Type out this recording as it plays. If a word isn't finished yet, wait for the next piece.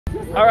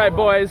All right,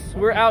 boys,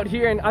 we're out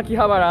here in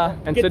Akihabara,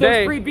 and Get today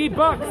those free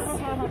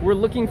beat-bucks. We're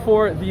looking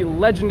for the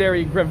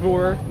legendary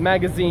Gravure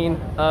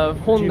magazine of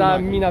Honda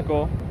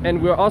Minako,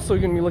 and we're also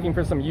going to be looking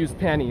for some used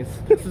panties.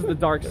 This is the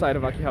dark side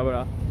of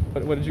Akihabara.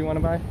 What did you want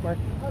to buy, Mark?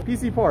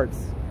 PC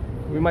parts.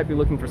 We might be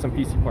looking for some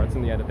PC parts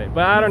in the end of the day,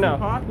 but I don't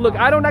know. Look,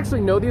 I don't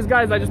actually know these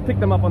guys. I just picked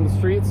them up on the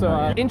street,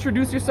 so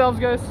introduce yourselves,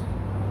 guys.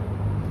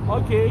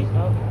 Okay.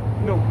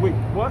 No, wait,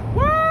 what?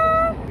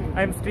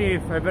 I'm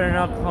Steve. I've been an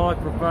alcoholic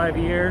for 5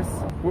 years.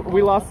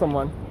 We lost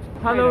someone.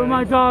 Hello,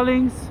 my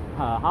darlings.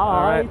 All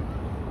right.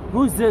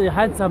 Who's the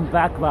handsome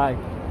black guy?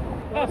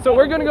 So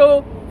we're gonna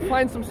go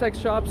find some sex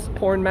shops,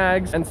 porn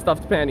mags, and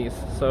stuffed panties.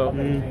 So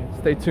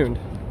stay tuned.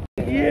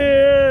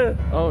 Yeah.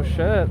 Oh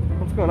shit!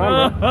 What's going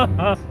on,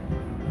 bro?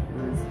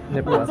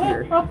 Nipple us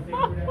here.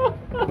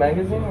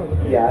 Magazine?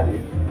 Or Yeah,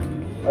 dude.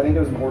 I think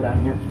there's more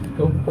down here.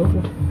 go.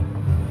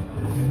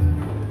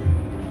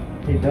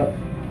 Hey, Doug.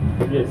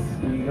 Yes.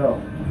 Here you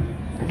go.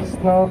 That's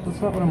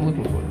not what I'm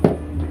looking for.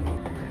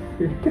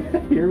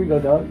 Here we go,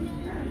 Doug.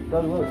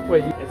 Doug, look.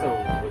 Wait. It's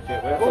a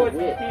legit. Oh, it's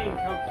pink.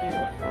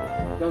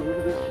 Doug, look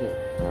at this shit.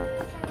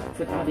 It's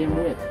a goddamn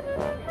whip.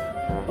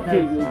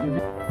 Okay.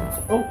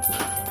 Oh.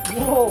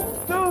 Whoa,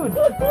 dude.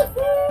 Oh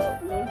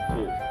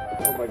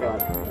Oh my god.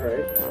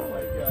 Alright.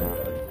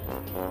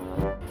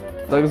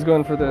 Doug's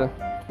going for the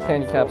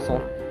candy capsule.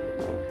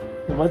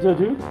 What do I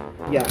do?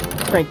 Yeah.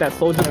 Crank that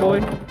soldier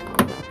boy.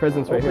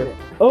 Presents right here.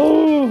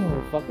 Oh,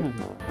 fucking.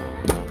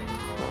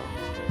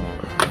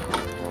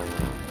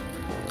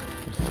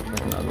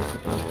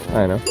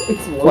 I know.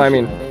 It's lotion, Well, I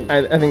mean, think.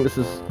 I think this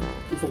is.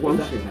 It's a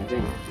lotion, I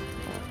think.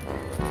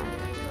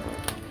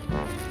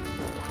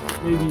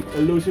 Maybe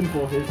a lotion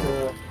for his.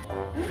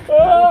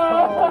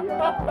 Oh,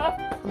 yeah.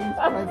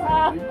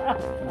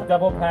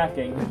 Double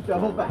packing.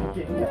 Double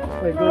backing.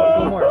 Wait,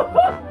 go more.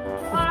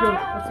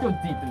 Let's go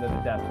deep into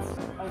the depths.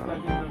 Oh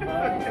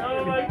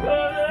my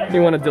god.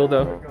 You want a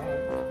dildo?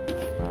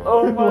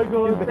 Oh my god.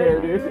 Look at there,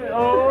 dude.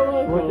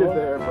 Oh my Look god. at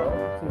there,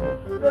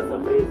 bro. That's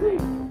amazing.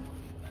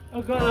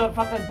 I'm gonna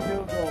fucking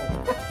dildo.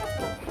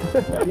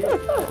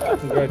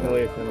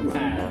 Congratulations.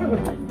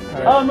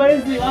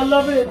 Amazing. I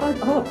love it.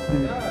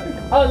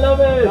 I love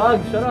it.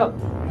 Doug, shut up.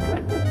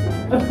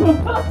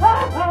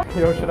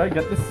 Yo, should I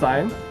get this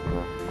sign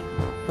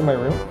for my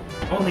room?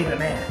 Only the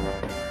man.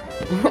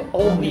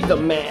 Only the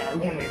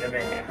man. Only the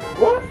man.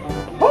 What?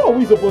 How are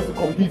we supposed to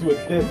compete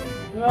with this?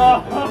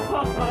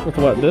 With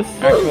what? This?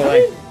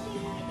 Actually.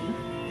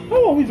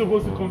 How are we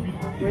supposed to compete?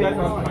 You guys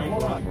are fine.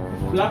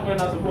 Black men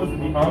are supposed to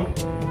be hung.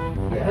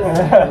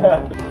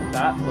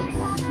 That looks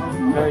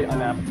very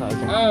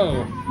unappetizing.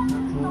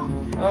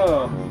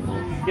 Oh.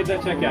 Get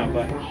that check out,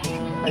 bud.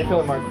 How you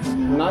feeling, Mark?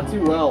 Not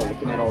too well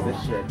looking at all this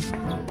shit.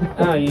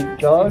 Oh, you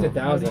Dog? It's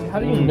 1,000. How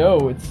do you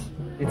know it's...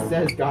 It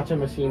says gotcha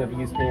machine of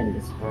used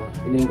panties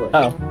in English.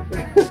 Oh.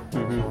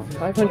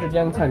 500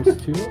 yen times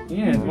 2?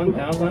 Yeah,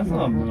 1,000. That's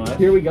not much.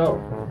 Here we go.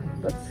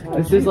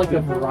 This is like a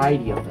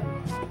variety of them.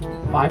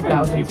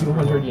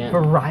 5,200 yen.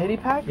 Variety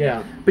pack?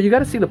 Yeah. But you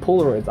gotta see the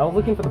Polaroids. I was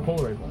looking for the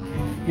Polaroid one.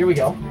 Here we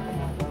go.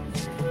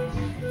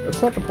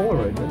 That's not the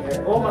Polaroid.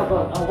 Oh my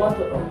god, I want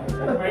it.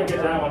 Right, get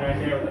that one right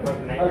there with the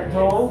fucking nightmare.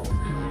 No.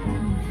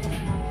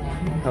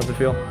 How's it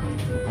feel?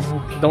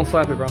 Don't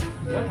slap it, bro.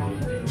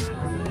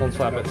 Don't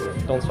slap it.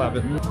 Don't slap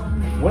it.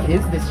 What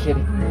is this shit?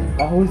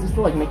 Oh, is this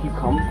to like make you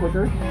come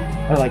quicker?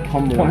 Or like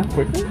come more? Come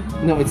quicker?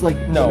 No, it's like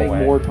No to make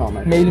way. more come.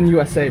 I think. Made in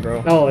USA,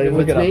 bro. Oh,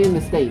 Look it's it up. made in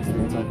the States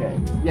and it's okay.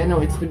 Yeah, no,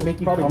 it's to make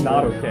you Probably come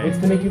not more. okay. It's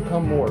to make you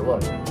come more,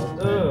 look.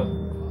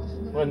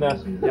 When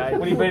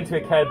when you been to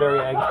a Cadbury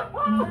egg.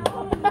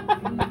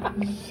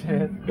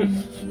 Shit.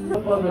 すみ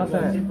ませ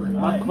ん。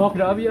グ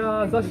ラビ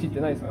ア雑誌って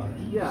ないですか？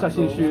写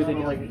真集的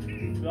な。ありが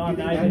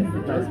と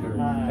うご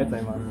ざ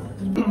います。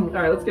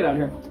Alright, let's get out of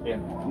here. Yeah.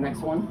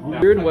 Next one.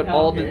 Weird what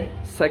all the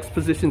sex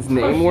positions'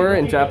 name were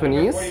in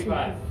Japanese.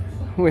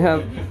 We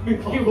have.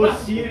 It's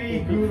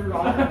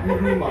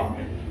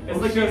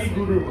like a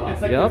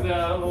it's like Yep.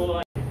 a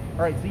little.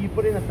 Alright, so you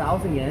put in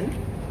 1,000 yen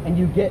and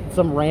you get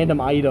some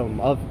random item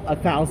of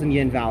 1,000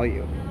 yen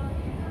value.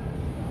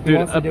 Dude,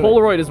 wants to a do it?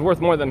 Polaroid is worth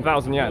more than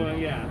 1,000 yen.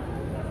 Yeah.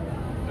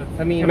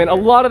 I mean, a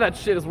lot of that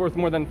shit is worth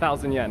more than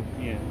 1,000 yen.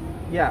 Yeah.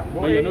 yeah.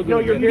 Well, you're no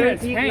no, good you're at that.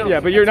 guaranteed. Tank. No, Yeah,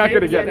 but you're not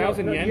gonna get yeah,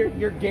 1,000 no, yen?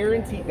 You're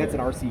guaranteed. That's an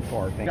RC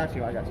card thing. I got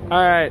you.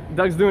 Alright,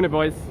 Doug's doing it,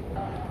 boys.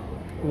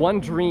 One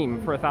dream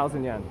for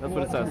 1,000 yen. That's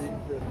what it says.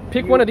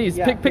 Pick one of these.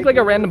 Yeah, pick like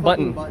a random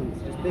button.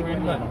 Buttons. Just pick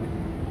one button.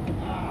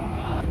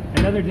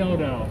 Another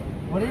dildo.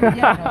 What is it?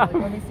 Yeah,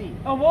 let me see.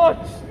 A watch.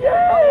 Yay!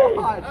 Oh,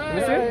 watch. Let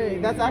me see. Hey,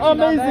 that's actually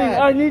Amazing. not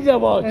bad. I need a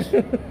watch.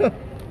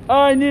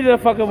 I need a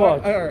fucking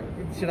watch. Alright,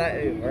 should I?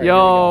 Alright, here we Yo,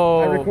 go.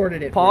 I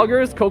recorded it.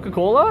 Poggers,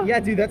 Coca-Cola?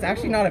 Yeah, dude, that's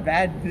actually not a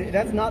bad.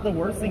 That's not the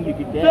worst thing you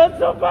could get. That's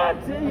so bad.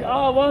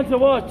 I want a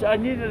watch. I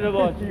needed a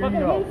watch.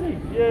 Fucking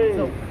amazing. Yay.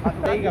 So,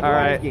 there you go.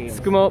 Alright, Games.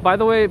 Skumo, by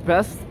the way,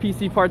 best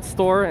PC parts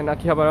store in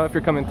Akihabara if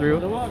you're coming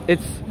through.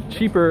 It's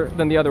cheaper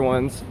than the other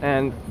ones,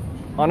 and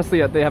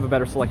honestly, they have a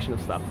better selection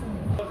of stuff.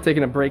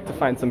 Taking a break to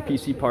find some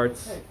PC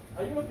parts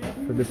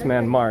for this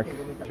man, Mark.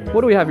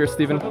 What do we have here,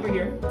 Steven? Over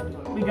here,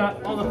 we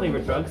got all the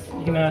flavored drugs.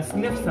 You can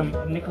sniff some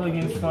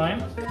Nickelodeon slime.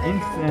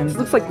 This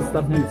looks like the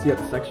stuff you'd see at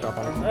the sex shop.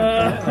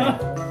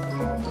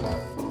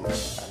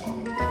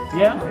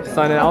 Yeah?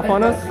 Signing off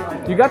on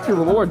us? You got your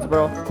rewards,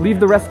 bro. Leave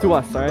the rest to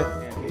us, alright?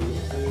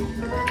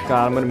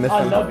 God, I'm gonna miss him.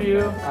 I love you.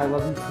 I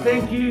love you too.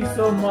 Thank you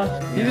so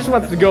much. He just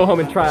wants to go home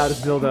and try out his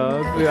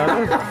dildo.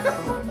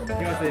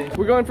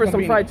 We're going for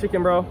some fried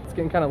chicken, bro. It's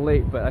getting kind of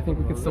late, but I think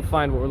we can still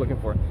find what we're looking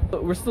for.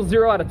 We're still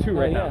 0 out of 2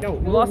 right now. No,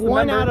 We lost the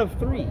 1 member. out of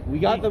 3. We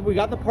got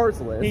the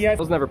parts list. That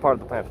was never part of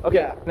the plan. Okay,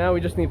 Yeah. now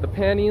we just need the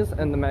panties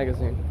and the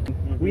magazine.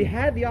 We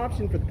had the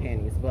option for the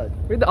panties, but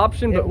We had the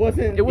option, but it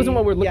wasn't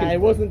what we're looking Yeah, for.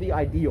 it wasn't the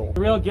ideal.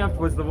 The real gift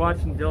was the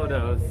watch and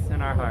dildos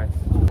in our hearts.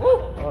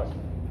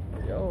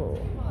 Yo.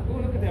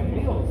 Look at them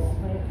wheels.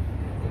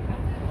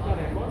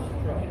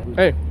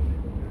 Hey,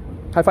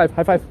 high five,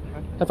 high five,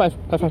 high five,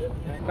 high five.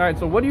 All right,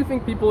 so what do you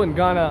think people in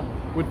Ghana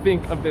would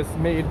think of this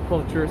maid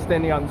culture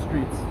standing on the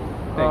streets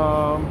thing?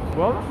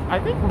 Well, I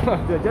think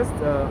they're just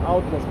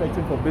out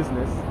prospecting for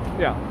business.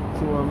 Yeah,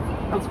 So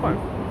that's fine.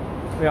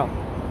 Yeah.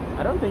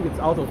 I don't think it's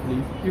out of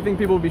place. You think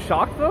people would be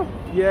shocked though?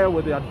 Yeah,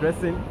 with their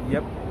dressing.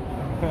 Yep.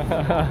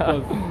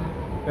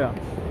 Yeah.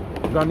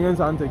 Ghanaians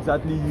aren't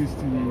exactly used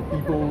to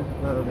people,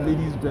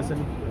 ladies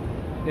dressing.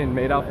 In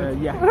maid outfits?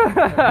 Yeah.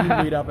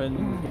 Being made up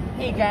and.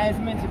 Hey guys,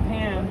 I'm in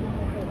Japan.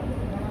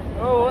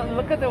 Oh,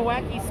 look at the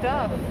wacky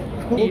stuff.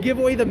 We'll give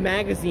away the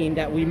magazine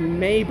that we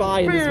may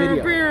buy in this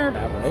video.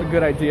 It's a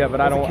good idea, but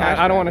I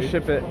don't want to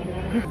ship it.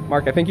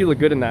 Mark, I think you look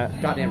good in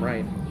that. Goddamn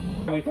right.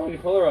 We found the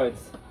Polaroids.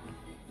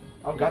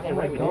 Oh goddamn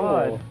right.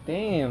 God.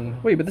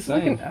 Damn. Wait, but this is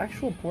like an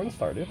actual porn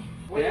star, dude.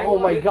 Oh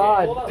my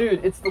god,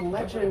 dude, it's the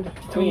legend.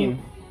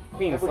 Queen.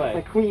 Queen It's Slay.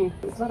 like queen.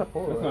 It's not a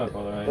photo. It's not a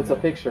Polaroid. It's a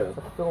picture. It's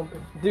a film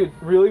picture. Dude,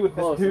 really with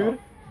this Close dude? enough.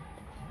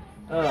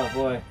 Oh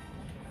boy.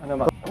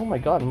 Oh my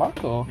god,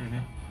 Mako.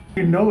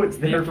 You know it's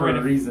They there have, to for write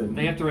a reason.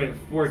 they have to write it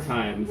 4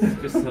 times,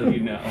 just so you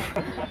know.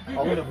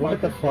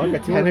 What the fuck? A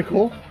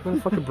tentacle? What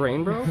the fuck, a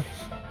brain, bro?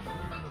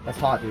 That's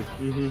hot, dude.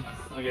 I'm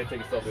gonna take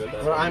a selfie with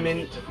that. Well, I'm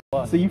in.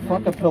 So you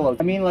fuck a pillow.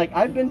 I mean, like,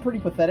 I've been pretty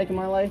pathetic in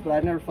my life, but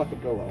I've never fucked a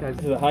pillow. Guys,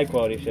 This is a high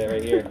quality shit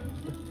right here.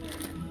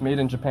 made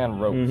in Japan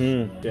ropes.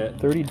 Yeah. $30,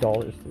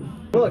 dude.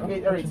 Look,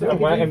 alright, so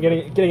I'm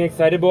getting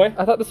excited, boy.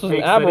 I thought this was Are an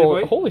you excited, Admiral.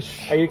 boy? Holy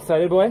shit. Are you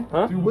excited, boy?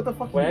 Huh? dude, what the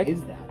fuck Wag?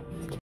 is that?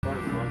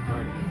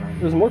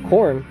 There's more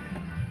corn.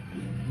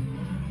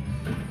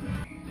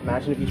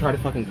 Imagine if you try to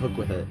fucking cook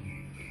with it.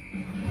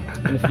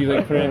 And if you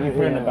like put it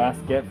in a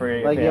basket for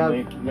your Like, family,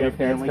 yeah, when your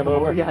parents come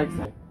over. Yeah,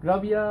 exactly. グラ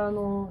ビア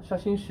の写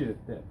真集っ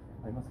て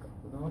ありますか？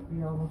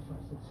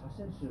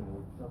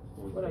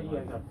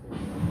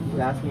 He's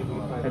asking if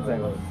you find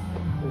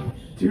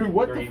Dude,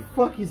 what the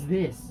fuck is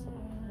this?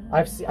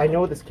 I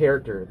know this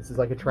character. This is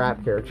like a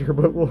trap character,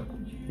 but what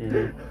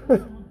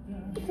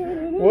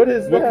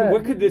is that?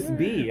 What could this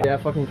be? Yeah,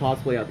 fucking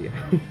cosplay out the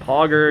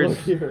Poggers. Look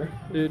here.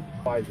 Dude.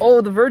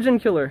 Oh, the Virgin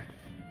Killer.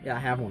 Yeah, I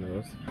have one of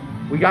those.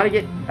 We gotta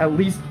get at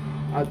least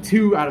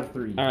 2 out of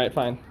 3. Alright,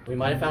 fine. We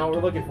might have found what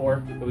we're looking for.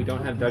 But we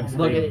don't have Doug's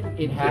Look, screen.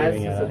 it has.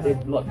 Screaming at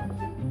us. Look,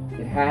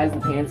 it has the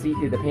panty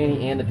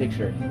and the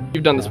picture.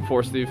 You've done this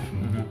before, Steve.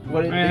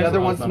 What did Yeah, the other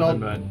it's one all smell?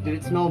 something, but- Did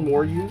it smell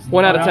more used?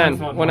 1 out of that 10.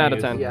 one's not 1 out of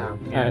used. 10. Yeah.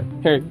 Alright,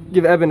 here,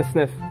 give Evan a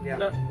sniff. Yeah.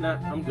 Nah,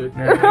 I'm good.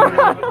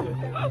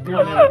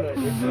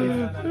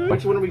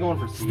 Which one are we going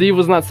for? Steve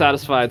was not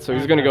satisfied, so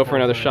he's gonna go for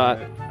another shot.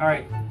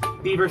 Alright,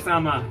 Beaver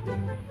Sama.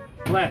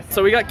 Bless.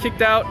 So we got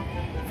kicked out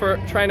for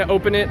trying to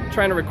open it,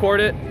 trying to record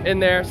it in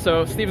there,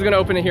 so Steve's gonna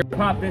open it here.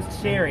 Pop this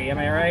cherry, am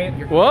I right?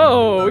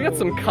 Whoa, we got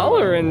some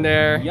color in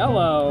there.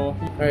 Yellow.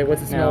 Alright,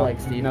 what's it smell like,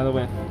 Steve? Another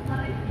win.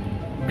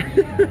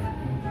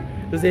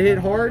 Does it hit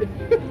hard?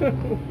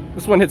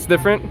 This one hits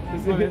different.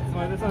 This one's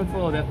a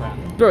little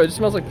different. Bro, it just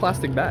smells like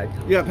plastic bag.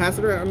 Yeah, pass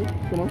it around.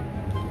 Come on.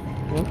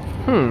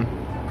 Hmm.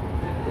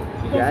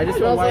 Yeah, it just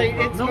smells like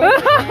it's.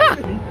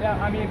 Yeah,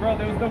 I mean, bro,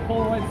 there was no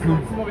Polaroids, so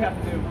this is what we have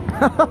to do.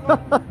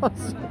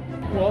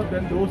 Well,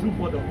 then those who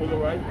bought the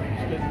Polaroid,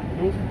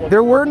 those who bought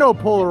There were no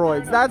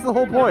Polaroids. That's the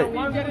whole point.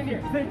 Steve, get in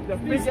here. Steve,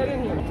 get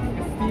in here.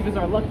 Steve is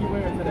our lucky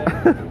winner today.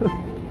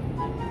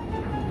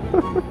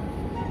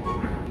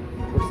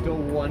 We're still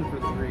 1 for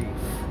 3.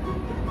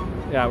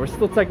 Yeah, we're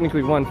still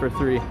technically 1 for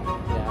 3. Yeah.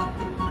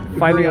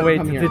 Finding a way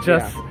Come to here, ditch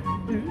us.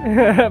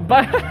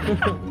 Bye.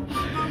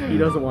 He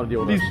doesn't want to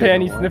deal with These that shit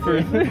panty anymore.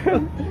 sniffers.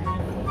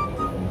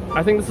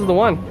 I think this is the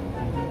one.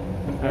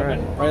 Alright.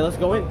 Alright, let's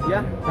go in.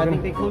 Yeah, I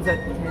think they close at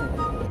 10.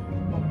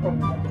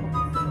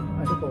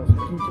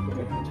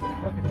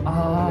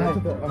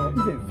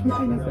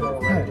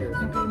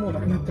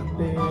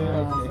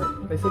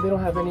 They said they don't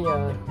have any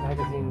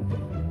magazine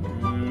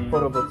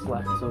photo books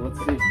left, so let's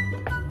see.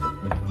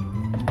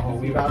 Oh,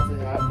 we about to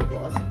have the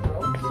bus,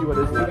 bro. See what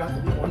is We that. got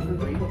to do 1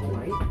 for 3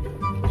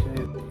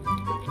 tonight.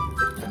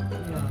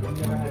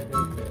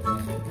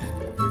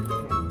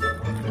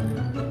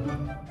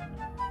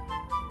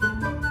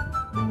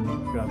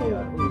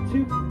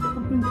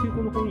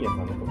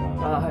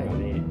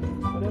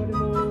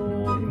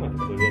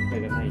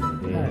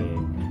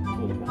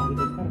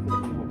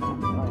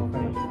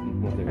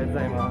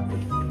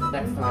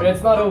 next But time.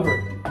 it's not over.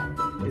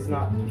 It's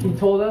not. He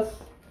told us,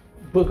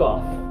 book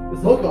off.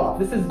 Book off.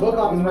 This is Book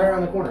off is right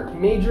around the corner.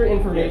 major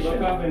information.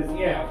 Look up is,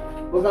 yeah.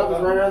 Book off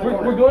is right around the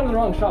corner. We're going to the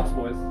wrong shops,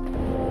 boys.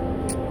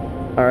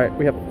 All right,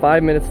 we have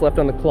 5 minutes left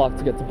on the clock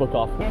to get to book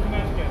off.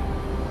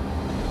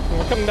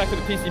 We're coming back to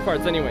the PC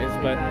parts anyways,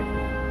 but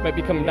might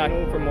be coming back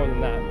for more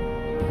than that.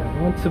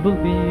 I want to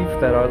believe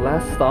that our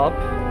last stop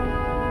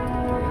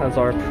has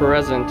our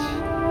present.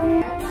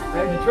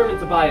 I'm determined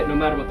to buy it no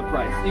matter what the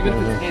price, even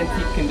if it's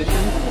antique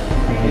condition,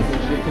 it's in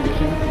shit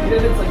condition. Even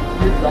if it's like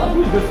jizzed up,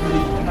 it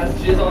has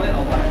jizz on it,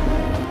 I'll buy it.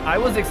 I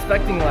was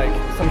expecting like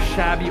some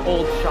shabby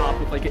old shop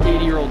with like an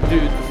 80-year-old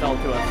dude to sell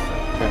to us.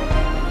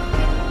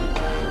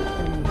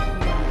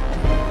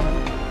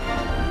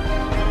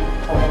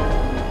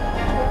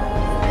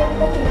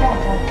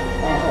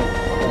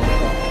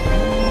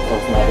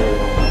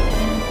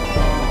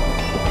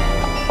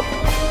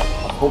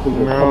 Hoping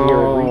to come here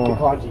and read the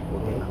kanji for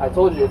me. I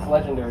told you it's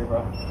legendary,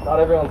 bro. Not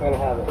everyone's gonna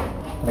have it.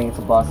 I think it's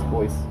a bust,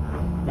 boys.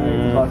 We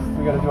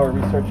gotta do our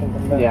research into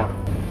that. Yeah.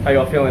 How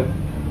y'all feeling?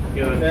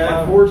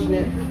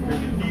 Unfortunate. We're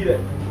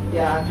defeated.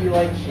 Yeah, I feel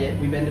like shit.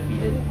 We've been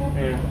defeated.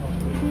 Yeah.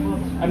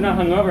 I'm not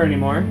hungover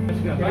anymore.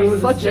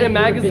 Such a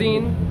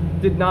magazine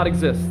did not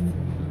exist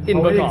in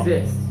Oh, book it off.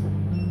 exists.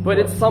 But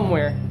it's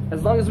somewhere.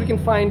 As long as we can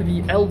find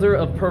the Elder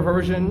of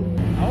Perversion.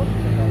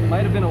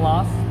 Might have been a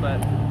loss, but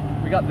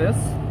we got this.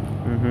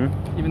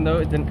 Even though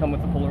it didn't come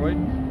with the Polaroid.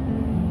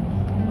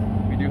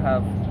 We do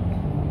have,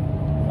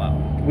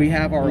 wow. We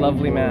have our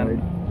lovely own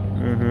man.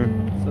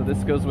 Polaroid. So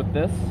this goes with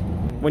this.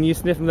 When you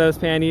sniff those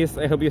panties,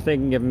 I hope you're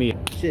thinking of me.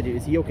 Shit,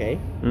 is he okay?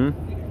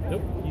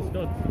 Nope, he's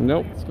good.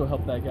 Nope. Let's go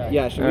help that guy.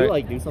 Yeah, should we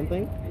like do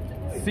something?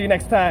 See you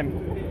next time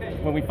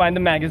when we find the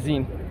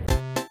magazine.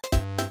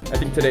 I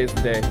think today's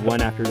the day.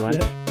 One after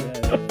lunch,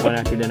 one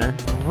after dinner.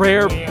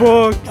 Rare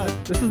books.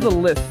 This is the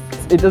list.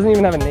 It doesn't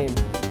even have a name.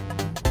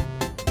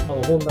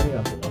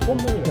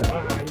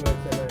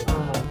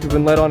 We've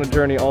been led on a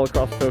journey all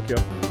across Tokyo.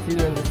 It's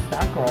either in this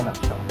stack or on that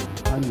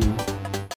shelf.